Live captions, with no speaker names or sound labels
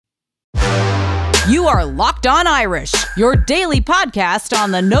You are Locked On Irish, your daily podcast on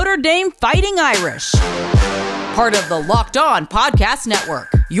the Notre Dame Fighting Irish. Part of the Locked On Podcast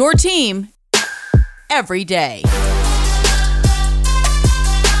Network, your team every day.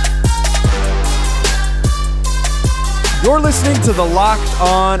 You're listening to the Locked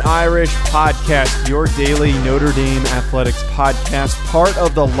On Irish podcast, your daily Notre Dame athletics podcast, part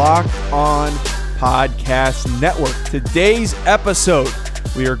of the Locked On Podcast Network. Today's episode,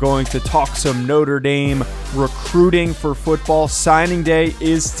 we are going to talk some Notre Dame recruiting for football. Signing day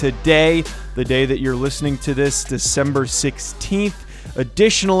is today, the day that you're listening to this, December 16th.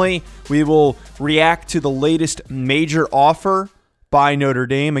 Additionally, we will react to the latest major offer by Notre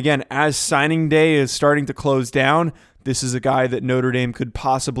Dame. Again, as signing day is starting to close down, this is a guy that Notre Dame could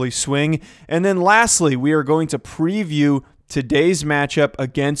possibly swing. And then lastly, we are going to preview today's matchup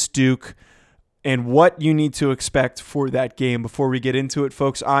against Duke and what you need to expect for that game. Before we get into it,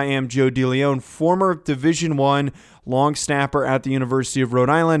 folks, I am Joe DeLeon, former Division I long snapper at the University of Rhode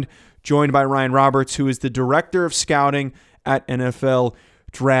Island, joined by Ryan Roberts, who is the Director of Scouting at NFL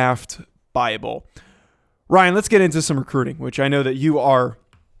Draft Bible. Ryan, let's get into some recruiting, which I know that you are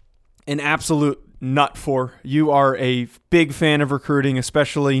an absolute nut for. You are a big fan of recruiting,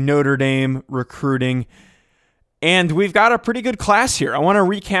 especially Notre Dame recruiting. And we've got a pretty good class here. I want to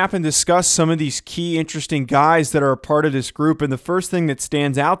recap and discuss some of these key, interesting guys that are a part of this group. And the first thing that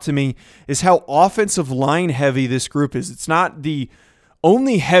stands out to me is how offensive line heavy this group is. It's not the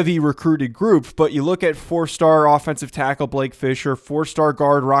only heavy recruited group, but you look at 4-star offensive tackle Blake Fisher, 4-star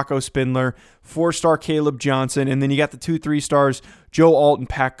guard Rocco Spindler, 4-star Caleb Johnson, and then you got the 2 3-stars Joe Alt and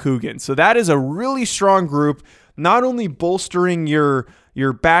Pat Coogan. So that is a really strong group, not only bolstering your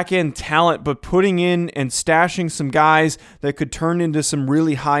back-end talent, but putting in and stashing some guys that could turn into some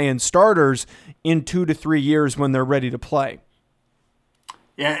really high-end starters in 2 to 3 years when they're ready to play.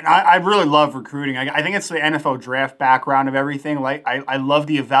 Yeah, and I really love recruiting. I think it's the NFL draft background of everything. Like I love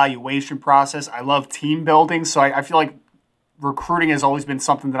the evaluation process. I love team building. So I feel like recruiting has always been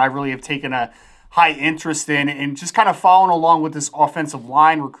something that I really have taken a high interest in, and just kind of following along with this offensive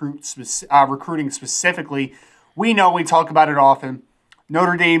line recruiting specifically. We know, we talk about it often,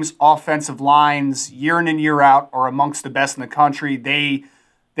 Notre Dame's offensive lines year in and year out are amongst the best in the country. They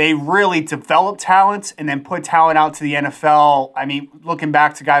really develop talent and then put talent out to the NFL. I mean, looking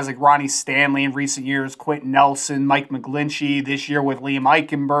back to guys like Ronnie Stanley in recent years, Quentin Nelson, Mike McGlinchey, this year with Liam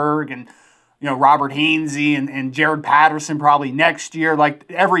Eichenberg, and Robert Hainsey and Jared Patterson probably next year. Like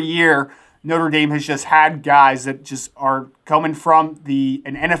every year, Notre Dame has just had guys that just are coming from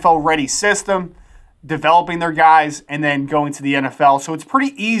an NFL-ready system, developing their guys, and then going to the NFL. So it's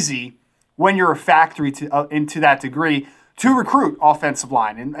pretty easy when you're a factory into that degree to recruit offensive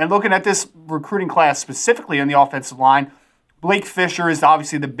line. And looking at this recruiting class specifically on the offensive line, Blake Fisher is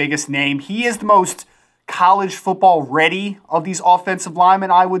obviously the biggest name. He is the most college football ready of these offensive linemen,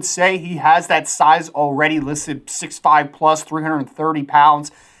 I would say. He has that size already listed, 6'5 plus, 330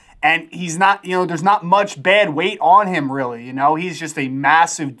 pounds. And he's not, there's not much bad weight on him, really. He's just a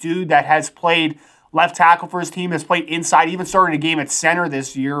massive dude that has played left tackle for his team, has played inside, even started a game at center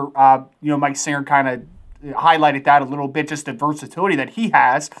this year. Mike Singer kind of highlighted that a little bit, just the versatility that he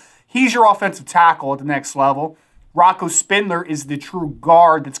has. He's your offensive tackle at the next level. Rocco Spindler is the true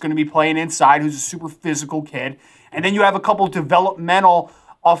guard that's going to be playing inside, who's a super physical kid. And then you have a couple developmental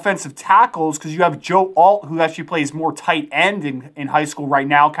offensive tackles, because you have Joe Alt, who actually plays more tight end in high school right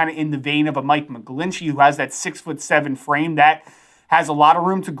now, kind of in the vein of a Mike McGlinchey, who has that 6'7" frame that has a lot of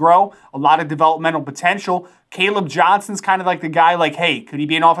room to grow, a lot of developmental potential. Caleb Johnson's kind of like the guy, like, hey, could he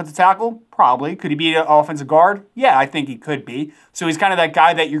be an offensive tackle? Probably. Could he be an offensive guard? Yeah, I think he could be. So he's kind of that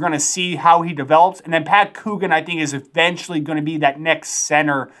guy that you're going to see how he develops. And then Pat Coogan, I think, is eventually going to be that next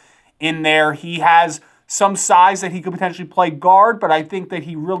center in there. He has some size that he could potentially play guard, but I think that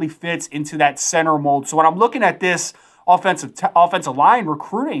he really fits into that center mold. So when I'm looking at this offensive line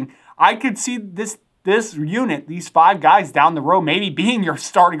recruiting, I could see this unit, these 5 guys down the road, maybe being your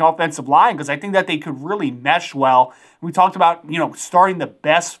starting offensive line, because I think that they could really mesh well. We talked about, starting the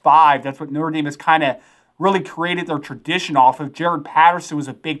best 5. That's what Notre Dame has kind of really created their tradition off of. Jared Patterson was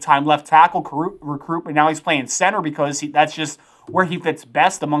a big-time left tackle recruit, but now he's playing center because that's just where he fits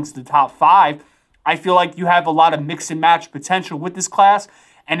best amongst the top 5. I feel like you have a lot of mix and match potential with this class,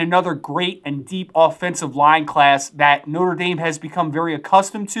 and another great and deep offensive line class that Notre Dame has become very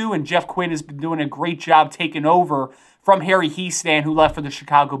accustomed to, and Jeff Quinn has been doing a great job taking over from Harry Hiestand, who left for the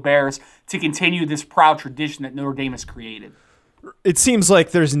Chicago Bears, to continue this proud tradition that Notre Dame has created. It seems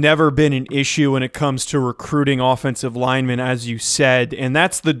like there's never been an issue when it comes to recruiting offensive linemen, as you said, and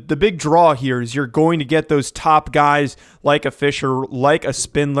that's the big draw here is you're going to get those top guys like a Fisher, like a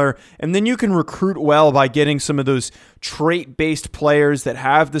Spindler, and then you can recruit well by getting some of those trait-based players that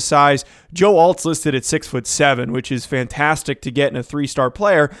have the size. Joe Alt's listed at 6'7", which is fantastic to get in a 3-star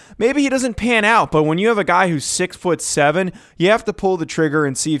player. Maybe he doesn't pan out, but when you have a guy who's 6'7", you have to pull the trigger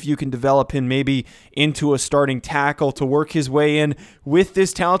and see if you can develop him maybe into a starting tackle to work his way in with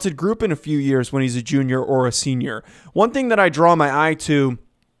this talented group in a few years when he's a junior or a senior. One thing that I draw my eye to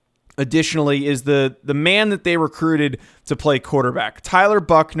additionally is the man that they recruited to play quarterback, Tyler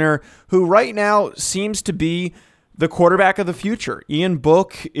Buchner, who right now seems to be the quarterback of the future. Ian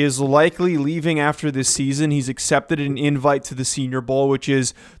Book is likely leaving after this season. He's accepted an invite to the Senior Bowl, which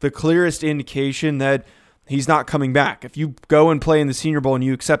is the clearest indication that he's not coming back. If you go and play in the Senior Bowl and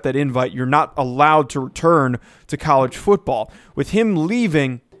you accept that invite, you're not allowed to return to college football. With him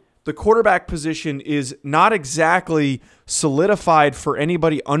leaving, the quarterback position is not exactly solidified for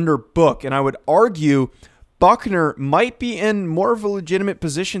anybody under Book, and I would argue Buchner might be in more of a legitimate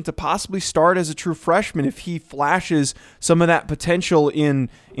position to possibly start as a true freshman if he flashes some of that potential in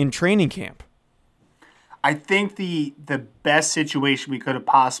training camp. I think the best situation we could have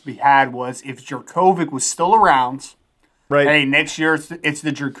possibly had was if Jurkovec was still around. Right. Hey, next year it's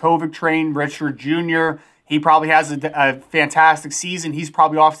the Jurkovec train, Richard Jr. He probably has a fantastic season. He's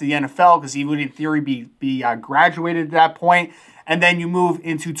probably off to the NFL because he would, in theory, be graduated at that point. And then you move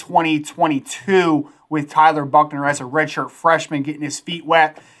into 2022 with Tyler Buchner as a redshirt freshman getting his feet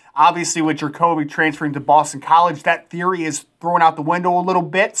wet. Obviously, with Jurkovec transferring to Boston College, that theory is thrown out the window a little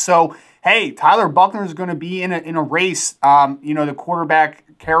bit. So, hey, Tyler Buchner is going to be in a race. The quarterback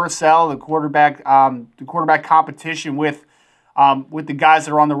carousel, the quarterback competition with the guys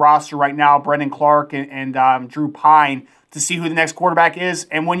that are on the roster right now, Brendan Clark and Drew Pine, to see who the next quarterback is.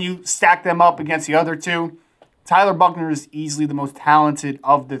 And when you stack them up against the other two, Tyler Buchner is easily the most talented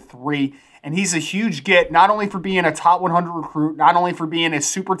of the three. And he's a huge get, not only for being a top 100 recruit, not only for being a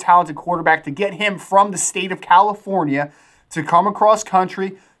super talented quarterback, to get him from the state of California to come across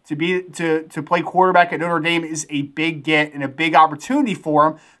country to play quarterback at Notre Dame is a big get and a big opportunity for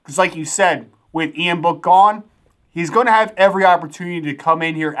him. Because like you said, with Ian Book gone, he's going to have every opportunity to come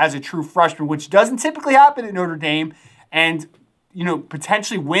in here as a true freshman, which doesn't typically happen at Notre Dame, and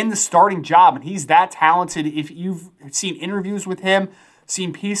potentially win the starting job. And he's that talented. If you've seen interviews with him,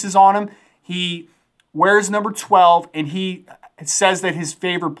 seen pieces on him, he wears number 12, and he says that his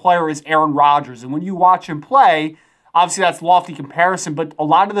favorite player is Aaron Rodgers. And when you watch him play, obviously that's lofty comparison, but a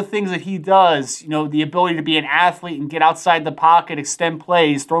lot of the things that he does, the ability to be an athlete and get outside the pocket, extend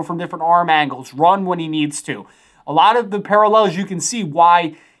plays, throw from different arm angles, run when he needs to. A lot of the parallels you can see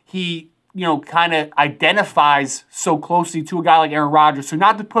why he, kind of identifies so closely to a guy like Aaron Rodgers. So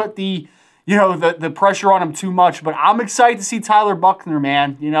not to put the pressure on him too much, but I'm excited to see Tyler Buchner,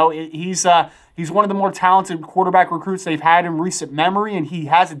 man. He's one of the more talented quarterback recruits they've had in recent memory, and he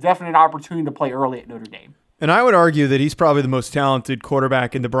has a definite opportunity to play early at Notre Dame. And I would argue that he's probably the most talented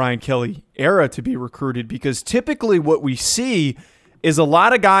quarterback in the Brian Kelly era to be recruited, because typically what we see is a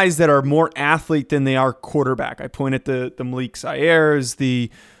lot of guys that are more athlete than they are quarterback. I point at the Malik Zairs, the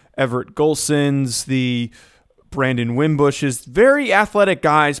Everett Golsons, the Brandon Wimbushes, very athletic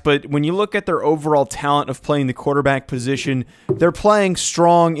guys, but when you look at their overall talent of playing the quarterback position, they're playing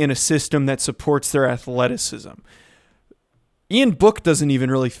strong in a system that supports their athleticism. Ian Book doesn't even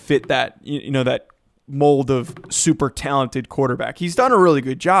really fit that, that mold of super talented quarterback. He's done a really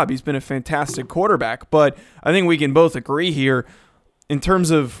good job. He's been a fantastic quarterback, but I think we can both agree here in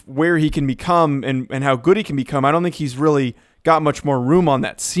terms of where he can become and how good he can become. I don't think he's really got much more room on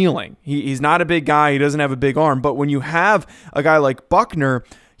that ceiling. He's not a big guy. He doesn't have a big arm. But when you have a guy like Buchner,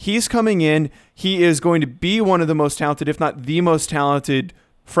 he's coming in. He is going to be one of the most talented, if not the most talented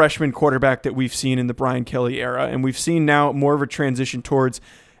freshman quarterback that we've seen in the Brian Kelly era. And we've seen now more of a transition towards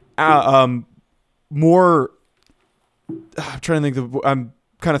more, I'm trying to think, I'm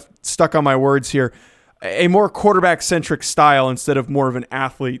kind of stuck on my words here, a more quarterback-centric style instead of more of an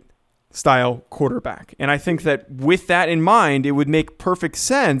athlete-style quarterback. And I think that with that in mind, it would make perfect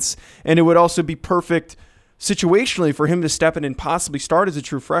sense, and it would also be perfect situationally for him to step in and possibly start as a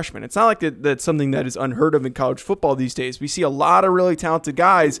true freshman. It's not like that's something that is unheard of in college football these days. We see a lot of really talented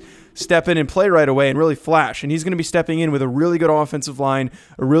guys step in and play right away and really flash, and he's going to be stepping in with a really good offensive line,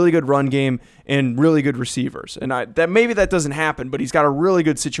 a really good run game, and really good receivers. And maybe that doesn't happen, but he's got a really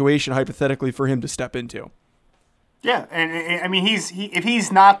good situation hypothetically for him to step into. Yeah, and I mean, if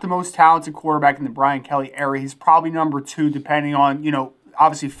he's not the most talented quarterback in the Brian Kelly era, he's probably number 2, depending on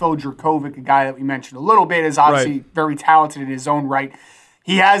obviously Phil Jurkovec, a guy that we mentioned a little bit, is obviously very talented in his own right.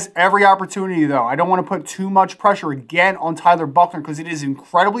 He has every opportunity, though. I don't want to put too much pressure again on Tyler Buchner because it is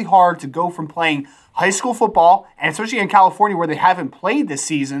incredibly hard to go from playing high school football, and especially in California where they haven't played this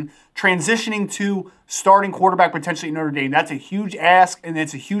season, transitioning to starting quarterback potentially in Notre Dame. That's a huge ask, and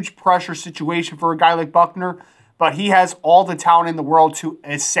it's a huge pressure situation for a guy like Buchner. But he has all the talent in the world to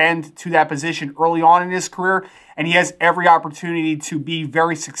ascend to that position early on in his career, and he has every opportunity to be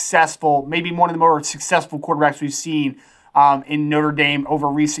very successful, maybe one of the more successful quarterbacks we've seen in Notre Dame over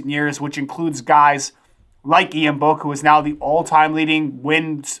recent years, which includes guys like Ian Book, who is now the all-time leading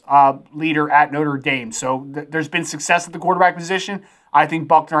wins leader at Notre Dame. So there's been success at the quarterback position. I think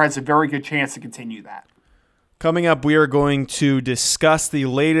Buchner has a very good chance to continue that. Coming up, we are going to discuss the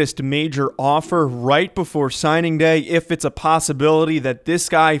latest major offer right before signing day, if it's a possibility that this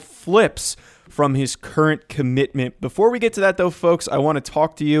guy flips from his current commitment. Before we get to that, though, folks, I want to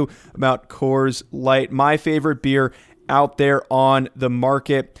talk to you about Coors Light, my favorite beer out there on the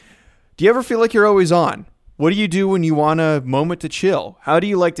market. Do you ever feel like you're always on? What do you do when you want a moment to chill? How do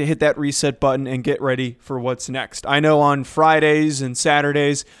you like to hit that reset button and get ready for what's next? I know on Fridays and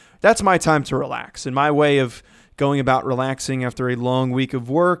Saturdays, that's my time to relax. And my way of going about relaxing after a long week of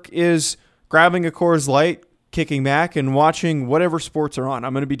work is grabbing a Coors Light, kicking back, and watching whatever sports are on.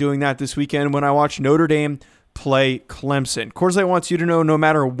 I'm going to be doing that this weekend when I watch Notre Dame play Clemson. Coors Light wants you to know no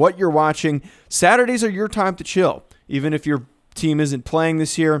matter what you're watching, Saturdays are your time to chill. Even if your team isn't playing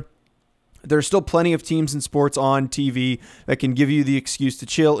this year, there's still plenty of teams and sports on TV that can give you the excuse to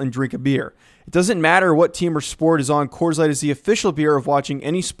chill and drink a beer. It doesn't matter what team or sport is on, Coors Light is the official beer of watching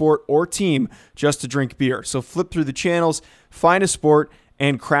any sport or team just to drink beer. So flip through the channels, find a sport,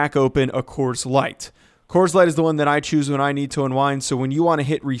 and crack open a Coors Light. Coors Light is the one that I choose when I need to unwind, so when you want to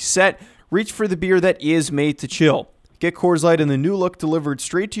hit reset, reach for the beer that is made to chill. Get Coors Light in the new look delivered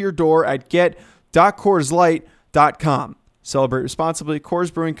straight to your door at get.CoorsLight.com. Celebrate responsibly.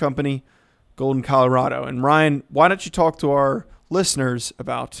 Coors Brewing Company, Golden, Colorado. And Ryan, why don't you talk to our listeners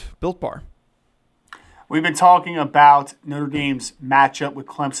about Built Bar? We've been talking about Notre Dame's matchup with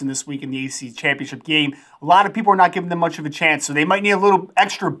Clemson this week in the ACC Championship game. A lot of people are not giving them much of a chance, so they might need a little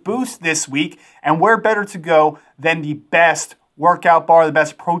extra boost this week. And where better to go than the best workout bar, the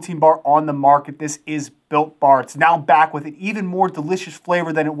best protein bar on the market? This is Built Bar. It's now back with an even more delicious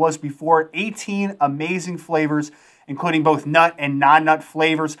flavor than it was before. 18 amazing flavors, including both nut and non-nut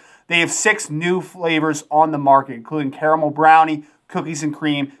flavors. They have 6 new flavors on the market, including caramel brownie, cookies and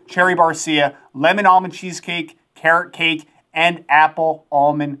cream, cherry barcia, lemon almond cheesecake, carrot cake, and apple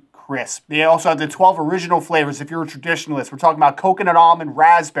almond crisp. They also have the 12 original flavors if you're a traditionalist. We're talking about coconut almond,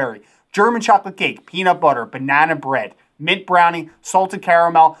 raspberry, German chocolate cake, peanut butter, banana bread, mint brownie, salted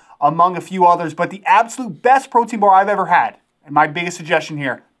caramel, among a few others. But the absolute best protein bar I've ever had, and my biggest suggestion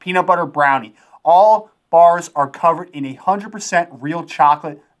here, peanut butter brownie. All bars are covered in 100% real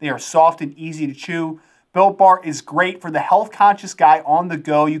chocolate. They are soft and easy to chew. Built Bar is great for the health-conscious guy on the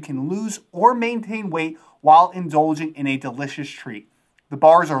go. You can lose or maintain weight while indulging in a delicious treat. The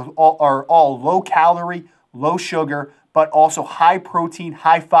bars are all low-calorie, low-sugar, but also high-protein,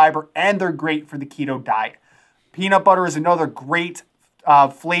 high-fiber, and they're great for the keto diet. Peanut butter is another great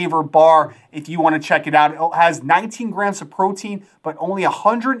flavor bar if you want to check it out. It has 19 grams of protein, but only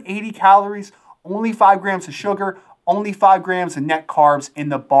 180 calories, only 5 grams of sugar, only 5 grams of net carbs in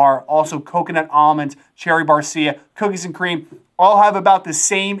the bar. Also, coconut almond, cherry barcia, cookies and cream all have about the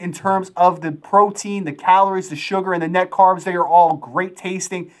same in terms of the protein, the calories, the sugar, and the net carbs. They are all great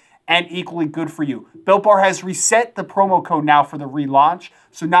tasting and equally good for you. Built Bar has reset the promo code now for the relaunch.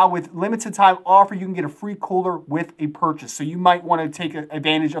 So now with limited time offer, you can get a free cooler with a purchase. So you might want to take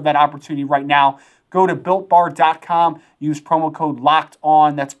advantage of that opportunity right now. Go to BuiltBar.com, use promo code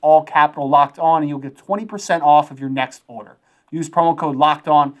LOCKEDON, that's all capital Locked On, and you'll get 20% off of your next order. Use promo code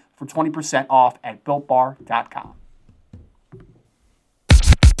LOCKEDON for 20% off at BuiltBar.com.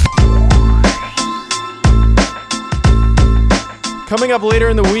 Coming up later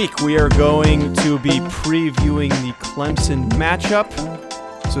in the week, we are going to be previewing the Clemson matchup,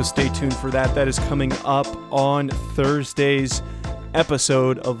 so stay tuned for that. That is coming up on Thursday's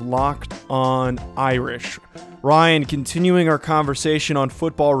episode of Locked On Irish. Ryan, continuing our conversation on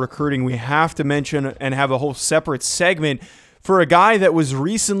football recruiting, we have to mention and have a whole separate segment for a guy that was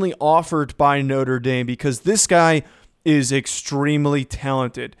recently offered by Notre Dame, because this guy is extremely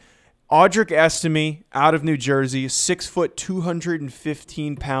talented. Audric Estime out of New Jersey, 6 foot,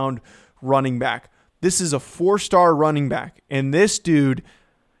 215-pound running back. This is a 4-star running back, and this dude,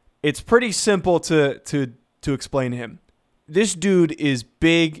 it's pretty simple to explain him. This dude is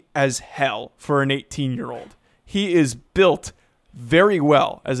big as hell for an 18-year-old. He is built very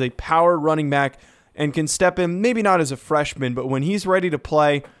well as a power running back and can step in, maybe not as a freshman, but when he's ready to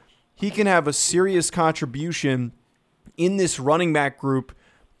play, he can have a serious contribution in this running back group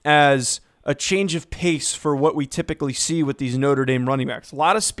as a change of pace for what we typically see with these Notre Dame running backs. A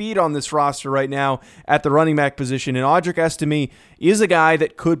lot of speed on this roster right now at the running back position, and Audric Estime is a guy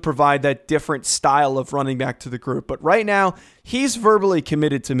that could provide that different style of running back to the group. But right now, he's verbally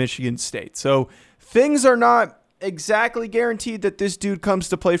committed to Michigan State. So things are not exactly guaranteed that this dude comes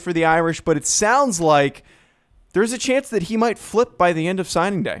to play for the Irish, but it sounds like there's a chance that he might flip by the end of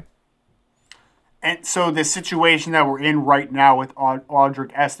signing day. And so the situation that we're in right now with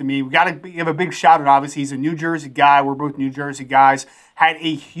Audric Estime, we got to give a big shout out. Obviously, he's a New Jersey guy. We're both New Jersey guys. Had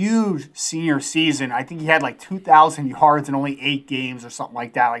a huge senior season. I think he had like 2,000 yards in only 8 games or something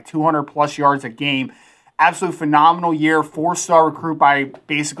like that, like 200 plus yards a game. Absolute phenomenal year. 4-star recruit by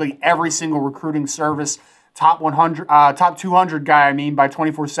basically every single recruiting service. Top 200 guy, by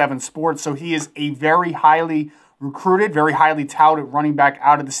 24/7 Sports. So he is a very highly recruited, very highly touted running back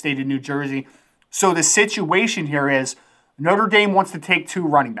out of the state of New Jersey. So the situation here is Notre Dame wants to take 2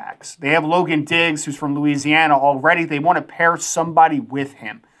 running backs. They have Logan Diggs, who's from Louisiana already. They want to pair somebody with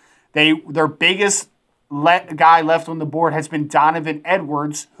him. Their biggest guy left on the board has been Donovan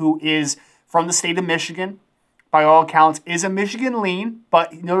Edwards, who is from the state of Michigan. By all accounts, is a Michigan lean,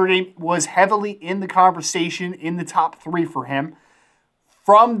 but Notre Dame was heavily in the conversation in the top 3 for him.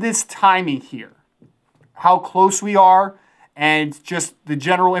 From this timing here, how close we are, and just the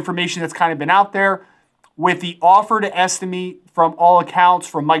general information that's kind of been out there, with the offer to Estime from all accounts,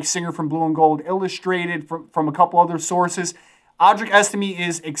 from Mike Singer from Blue and Gold Illustrated, from a couple other sources, Audric Estime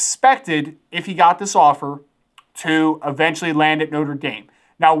is expected, if he got this offer, to eventually land at Notre Dame.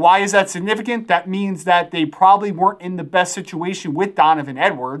 Now, why is that significant? That means that they probably weren't in the best situation with Donovan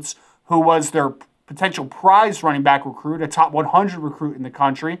Edwards, who was their potential prize running back recruit, a top 100 recruit in the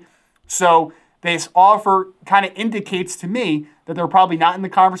country. So this offer kind of indicates to me that they're probably not in the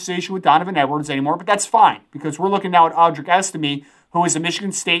conversation with Donovan Edwards anymore, but that's fine because we're looking now at Audric Estime, who is a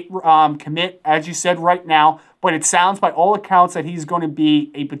Michigan State commit, as you said, right now, but it sounds by all accounts that he's going to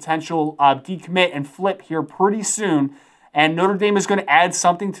be a potential decommit and flip here pretty soon, and Notre Dame is going to add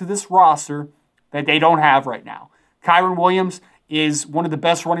something to this roster that they don't have right now. Kyren Williams is one of the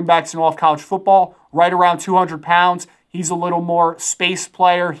best running backs in all of college football, right around 200 pounds. He's a little more space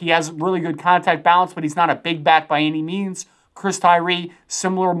player. He has really good contact balance, but he's not a big back by any means. Chris Tyree,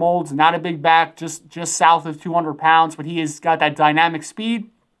 similar molds, not a big back, just south of 200 pounds, but he has got that dynamic speed.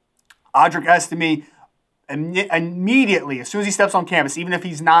 Audric Estime, immediately, as soon as he steps on campus, even if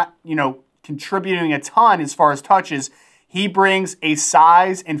he's not, contributing a ton as far as touches, he brings a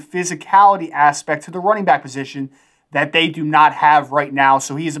size and physicality aspect to the running back position that they do not have right now.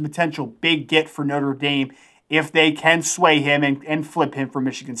 So he is a potential big get for Notre Dame if they can sway him and flip him for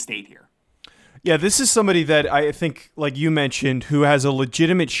Michigan State here. Yeah, this is somebody that I think, like you mentioned, who has a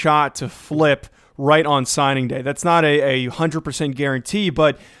legitimate shot to flip right on signing day. That's not a 100% guarantee,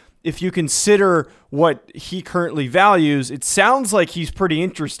 but if you consider what he currently values, it sounds like he's pretty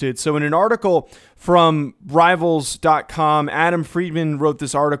interested. So in an article from Rivals.com, Adam Friedman wrote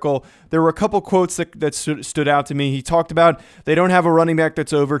this article. There were a couple quotes that stood out to me. He talked about they don't have a running back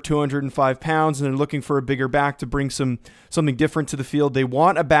that's over 205 pounds, and they're looking for a bigger back to bring something different to the field. They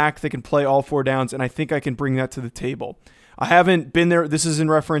want a back that can play all 4 downs, and I think I can bring that to the table. I haven't been there. This is in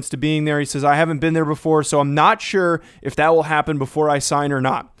reference to being there. He says, I haven't been there before, so I'm not sure if that will happen before I sign or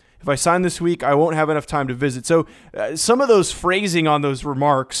not. If I sign this week, I won't have enough time to visit. So some of those phrasing on those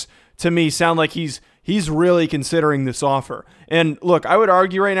remarks to me sound like he's really considering this offer. And look, I would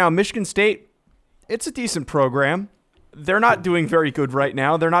argue right now, Michigan State, it's a decent program. They're not doing very good right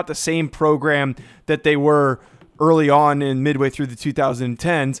now. They're not the same program that they were early on and midway through the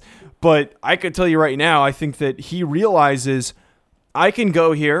 2010s. But I could tell you right now, I think that he realizes I can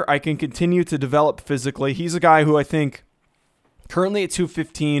go here. I can continue to develop physically. He's a guy who I think currently at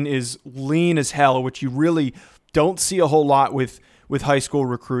 215 is lean as hell, which you really don't see a whole lot with high school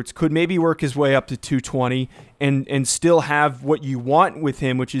recruits. Could maybe work his way up to 220 and still have what you want with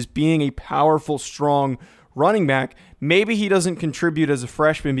him, which is being a powerful, strong running back. Maybe he doesn't contribute as a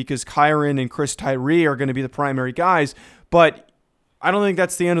freshman because Kyren and Chris Tyree are going to be the primary guys, but I don't think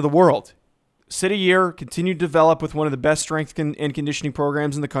that's the end of the world. Sit a year, continue to develop with one of the best strength and conditioning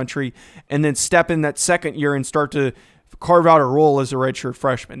programs in the country, and then step in that second year and start to carve out a role as a redshirt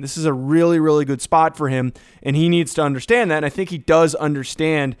freshman. This is a really, really good spot for him, and he needs to understand that, and I think he does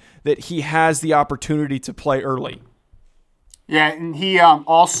understand that he has the opportunity to play early. Yeah, and he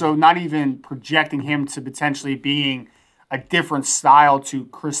also, not even projecting him to potentially being a different style to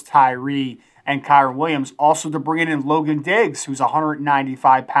Chris Tyree and Kyron Williams. Also to bring in Logan Diggs, who's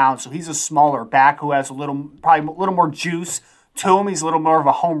 195 pounds. So he's a smaller back who has probably a little more juice to him. He's a little more of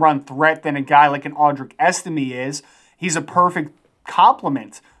a home run threat than a guy like an Audric Estime is. He's a perfect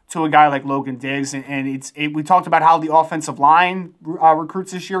complement to a guy like Logan Diggs. And we talked about how the offensive line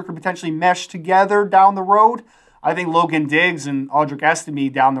recruits this year could potentially mesh together down the road. I think Logan Diggs and Audric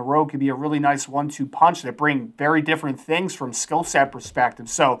Estime down the road could be a really nice 1-2 punch that bring very different things from skill set perspective.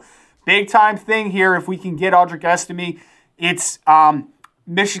 So big time thing here if we can get Audric Estime. It's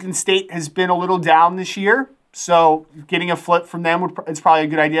Michigan State has been a little down this year, so getting a flip from them is probably a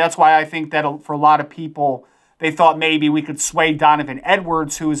good idea. That's why I think that for a lot of people, they thought maybe we could sway Donovan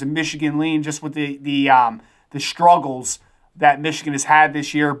Edwards, who is a Michigan lean, just with the struggles that Michigan has had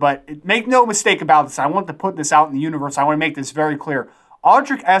this year. But make no mistake about this. I want to put this out in the universe. I want to make this very clear.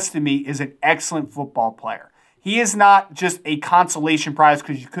 Audric Estime is an excellent football player. He is not just a consolation prize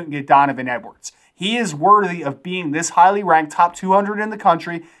because you couldn't get Donovan Edwards. He is worthy of being this highly ranked, top 200 in the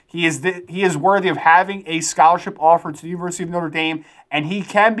country. He is worthy of having a scholarship offer to the University of Notre Dame, and he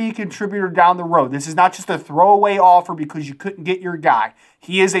can be a contributor down the road. This is not just a throwaway offer because you couldn't get your guy.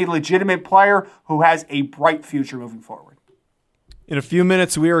 He is a legitimate player who has a bright future moving forward. In a few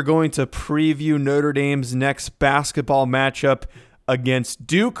minutes, we are going to preview Notre Dame's next basketball matchup against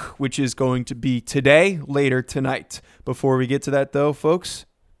Duke, which is going to be later tonight. Before we get to that, though, folks,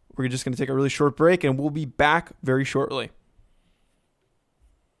 we're just going to take a really short break, and we'll be back very shortly.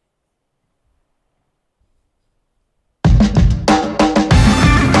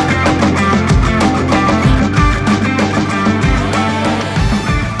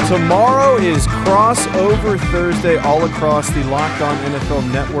 Tomorrow is Crossover Thursday all across the Locked On NFL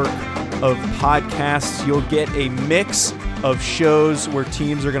network of podcasts. You'll get a mix of shows where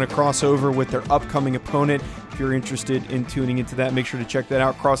teams are going to cross over with their upcoming opponent. If you're interested in tuning into that, make sure to check that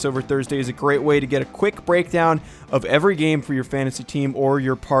out. Crossover Thursday is a great way to get a quick breakdown of every game for your fantasy team or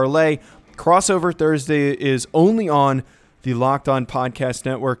your parlay. Crossover Thursday is only on the Locked On Podcast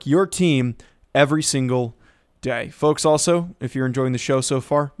Network, your team every single day. Folks, also, if you're enjoying the show so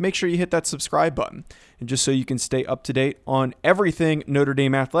far, make sure you hit that subscribe button. And just so you can stay up to date on everything Notre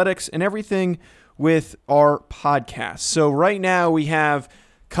Dame athletics and everything with our podcast. So right now we have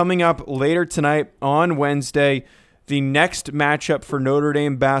coming up later tonight on Wednesday, the next matchup for Notre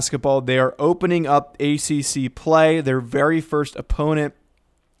Dame basketball. They are opening up ACC play, their very first opponent,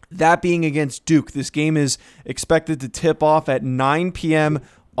 that being against Duke. This game is expected to tip off at 9 p.m.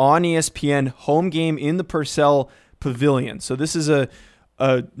 on ESPN, home game in the Purcell Pavilion. So this is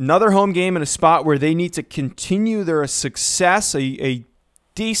another home game in a spot where they need to continue their success, a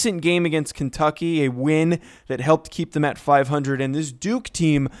decent game against Kentucky, a win that helped keep them at 500. And this Duke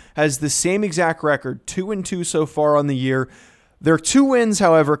team has the same exact record, 2-2 so far on the year. Their two wins,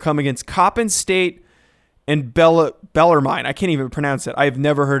 however, come against Coppin State and Bellarmine. I can't even pronounce it. I've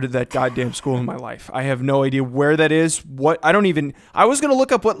never heard of that goddamn school in my life. I have no idea where that is. I was going to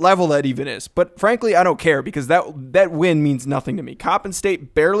look up what level that even is, but frankly, I don't care because that win means nothing to me. Coppin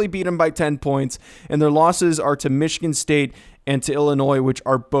State barely beat them by 10 points, and their losses are to Michigan State and to Illinois, which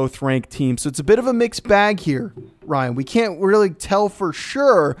are both ranked teams. So it's a bit of a mixed bag here, Ryan. We can't really tell for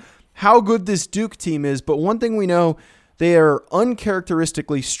sure how good this Duke team is, but one thing we know, they are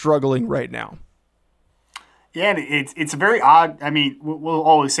uncharacteristically struggling right now. Yeah, it's a very odd. I mean, we'll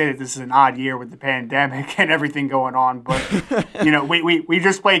always say that this is an odd year with the pandemic and everything going on. But we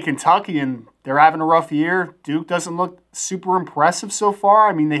just played Kentucky and they're having a rough year. Duke doesn't look super impressive so far.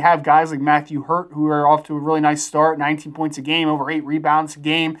 I mean, they have guys like Matthew Hurt who are off to a really nice start, 19 points a game, over 8 rebounds a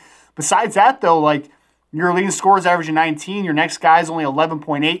game. Besides that, though, like your leading scorer is averaging 19. Your next guy is only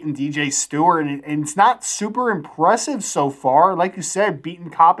 11.8 in DJ Stewart, and it's not super impressive so far. Like you said, beating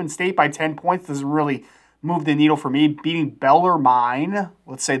Coppin State by 10 points doesn't really move the needle for me. Beating Bellarmine,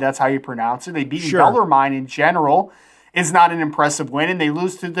 let's say that's how you pronounce it. They beat Bellarmine in general is not an impressive win, and they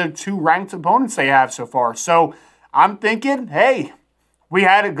lose to the two ranked opponents they have so far. So I'm thinking, hey, we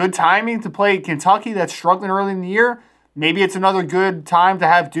had a good timing to play Kentucky that's struggling early in the year. Maybe it's another good time to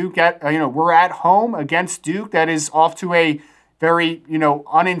have Duke we're at home against Duke that is off to a very,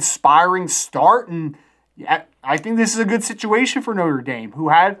 uninspiring start. And I think this is a good situation for Notre Dame, who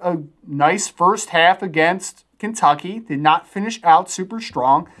had a nice first half against Kentucky, did not finish out super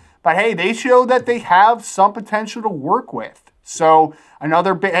strong. But, hey, they show that they have some potential to work with. So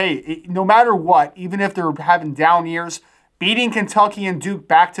no matter what, even if they're having down years, beating Kentucky and Duke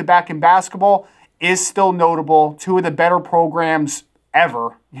back-to-back in basketball is still notable. Two of the better programs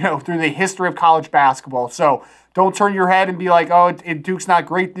ever, through the history of college basketball. So don't turn your head and be like, Duke's not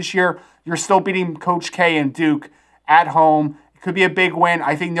great this year. You're still beating Coach K and Duke at home. Could be a big win.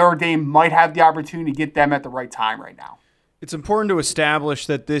 I think Notre Dame might have the opportunity to get them at the right time right now. It's important to establish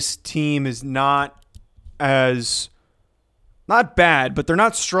that this team is not bad, but they're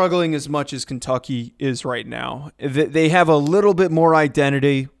not struggling as much as Kentucky is right now. They have a little bit more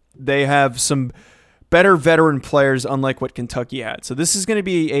identity. They have some better veteran players, unlike what Kentucky had. So this is going to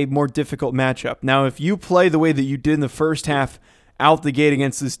be a more difficult matchup. Now, if you play the way that you did in the first half out the gate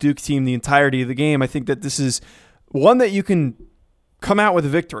against this Duke team the entirety of the game, I think that this is one that you can come out with a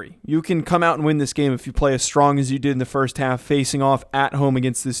victory. You can come out and win this game if you play as strong as you did in the first half, facing off at home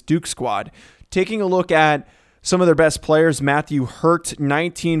against this Duke squad. Taking a look at some of their best players, Matthew Hurt,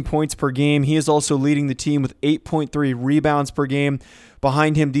 19 points per game. He is also leading the team with 8.3 rebounds per game.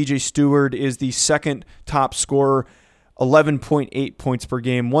 Behind him, DJ Stewart is the second top scorer, 11.8 points per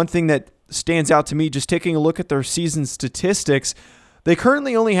game. One thing that stands out to me, just taking a look at their season statistics, they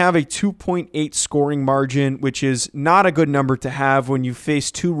currently only have a 2.8 scoring margin, which is not a good number to have when you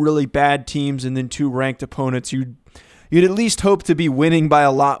face two really bad teams and then two ranked opponents. You'd at least hope to be winning by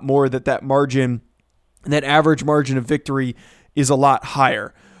a lot more, that margin, that average margin of victory is a lot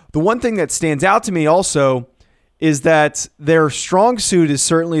higher. The one thing that stands out to me also is that their strong suit is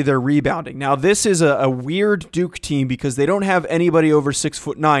certainly their rebounding. Now, this is a weird Duke team because they don't have anybody over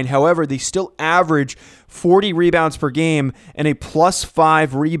 6'9". However, they still average 40 rebounds per game and a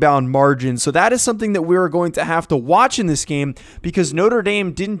 +5 rebound margin. So that is something that we're going to have to watch in this game because Notre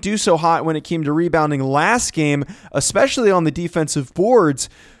Dame didn't do so hot when it came to rebounding last game, especially on the defensive boards,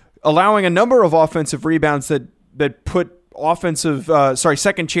 allowing a number of offensive rebounds that put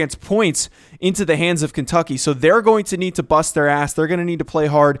second chance points into the hands of Kentucky. So they're going to need to bust their ass. They're going to need to play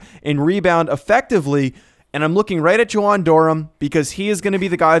hard and rebound effectively. And I'm looking right at Juwan Durham because he is going to be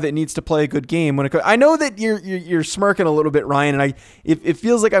the guy that needs to play a good game. I know that you're smirking a little bit, Ryan, and it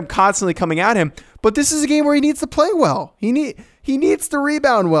feels like I'm constantly coming at him. But this is a game where he needs to play well. He needs to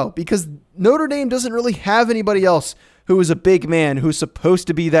rebound well because Notre Dame doesn't really have anybody else who is a big man who's supposed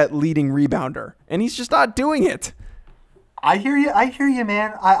to be that leading rebounder, and he's just not doing it. I hear you,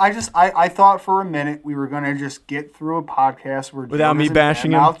 man. I thought for a minute we were gonna just get through a podcast where without me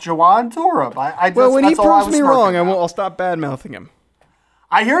bashing him. Juwan Durham. When he proves me wrong, I'll stop bad mouthing him.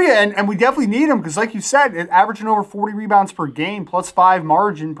 I hear you, and we definitely need him because, like you said, averaging over 40 rebounds per game, +5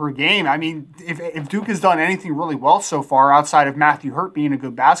 margin per game. I mean, if Duke has done anything really well so far, outside of Matthew Hurt being a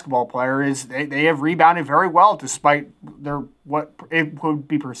good basketball player, is they have rebounded very well despite what it would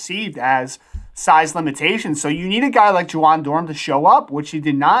be perceived as size limitations. So you need a guy like Juwan Durham to show up, which he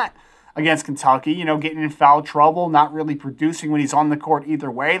did not against Kentucky. Getting in foul trouble, not really producing when he's on the court either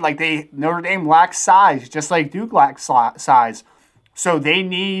way. Notre Dame lacks size, just like Duke lacks size. So they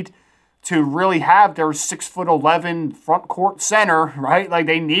need to really have their 6'11" front court center, right?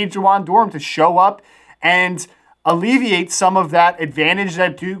 They need Juwan Durham to show up and alleviate some of that advantage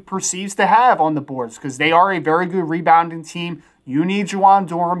that Duke perceives to have on the boards because they are a very good rebounding team. You need Juwan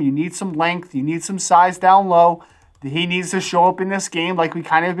Durham. You need some length. You need some size down low. He needs to show up in this game like we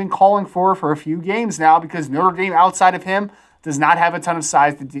kind of been calling for a few games now because Notre Dame, outside of him, does not have a ton of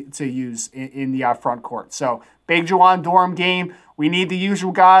size to use in the front court. So big Juwan Durham game. We need the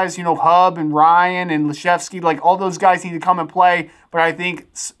usual guys, Hub and Ryan and Leshevsky, all those guys need to come and play. But I think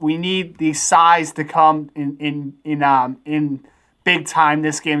we need the size to come in big time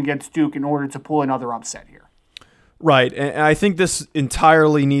this game against Duke in order to pull another upset here. Right, and I think this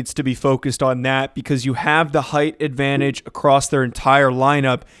entirely needs to be focused on that because you have the height advantage across their entire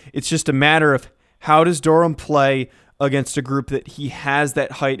lineup. It's just a matter of how does Durham play against a group that he has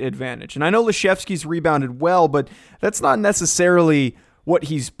that height advantage. And I know Leshevsky's rebounded well, but that's not necessarily what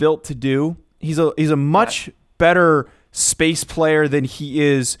he's built to do. He's a much better space player than he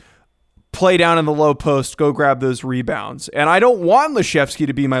is play down in the low post, go grab those rebounds. And I don't want Leshevsky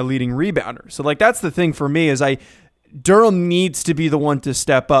to be my leading rebounder. So that's the thing for me is Durham needs to be the one to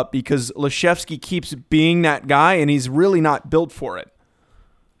step up because Leshevsky keeps being that guy and he's really not built for it.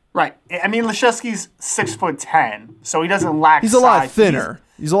 Right. I mean, Leshevsky's 6'10", so he doesn't lack size. He's a lot thinner.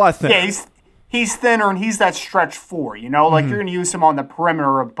 He's a lot thinner. Yeah, he's thinner, and he's that stretch 4, You're going to use him on the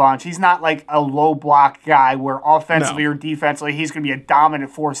perimeter a bunch. He's not like a low block guy where offensively or defensively he's going to be a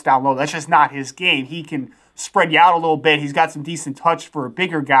dominant force down low. That's just not his game. He can spread you out a little bit. He's got some decent touch for a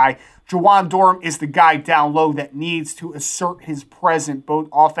bigger guy. Juwan Durham is the guy down low that needs to assert his presence both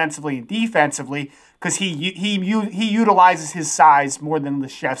offensively and defensively, because he utilizes his size more than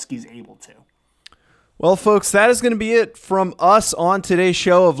Leshevsky's able to. Well, folks, that is going to be it from us on today's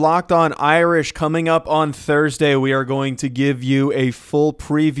show of Locked On Irish. Coming up on Thursday, we are going to give you a full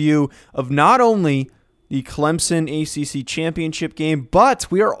preview of not only the Clemson ACC championship game, but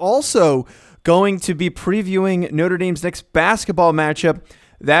we are also going to be previewing Notre Dame's next basketball matchup,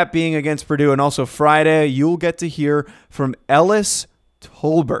 that being against Purdue. And also Friday, you'll get to hear from Ellis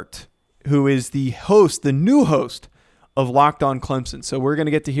Tolbert, who is the new host of Locked On Clemson. So we're going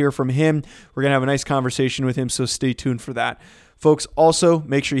to get to hear from him. We're going to have a nice conversation with him, so stay tuned for that. Folks, also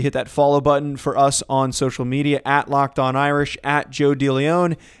make sure you hit that follow button for us on social media at Locked On Irish, at Joe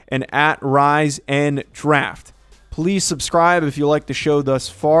DeLeon, and at Rise and Draft. Please subscribe if you like the show thus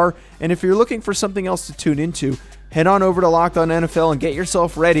far. And if you're looking for something else to tune into, head on over to Locked On NFL and get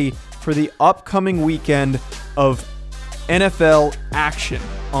yourself ready for the upcoming weekend of NFL action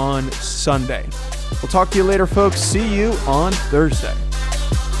on Sunday. We'll talk to you later, folks. See you on Thursday.